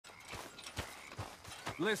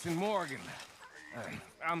Listen, Morgan.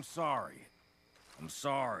 I'm sorry. I'm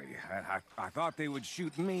sorry. I thought they would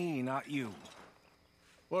shoot me, not you.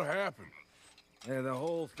 What happened? The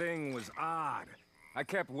whole thing was odd. I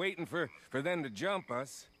kept waiting for them to jump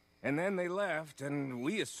us, and then they left, and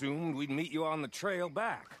we assumed we'd meet you on the trail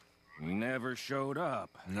back. You never showed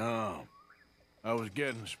up. No. I was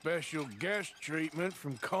getting special guest treatment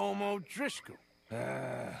from Como Driscoll.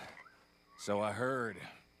 So I heard.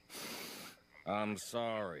 I'm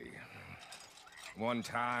sorry. One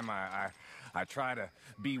time I try to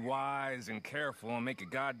be wise and careful and make a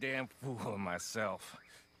goddamn fool of myself.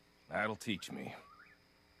 That'll teach me.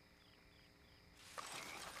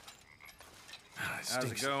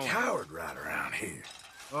 How's it going? Coward right around here.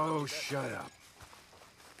 Oh, shut up.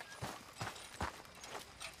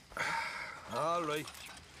 All right.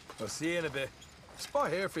 I'll see you in a bit. Spy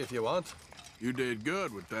here for you if you want. You did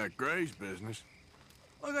good with that Grays business.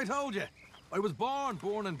 Like I told you, I was born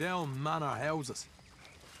burning down manor houses.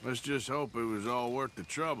 Let's just hope it was all worth the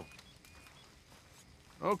trouble.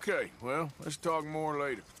 Okay, well, let's talk more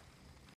later.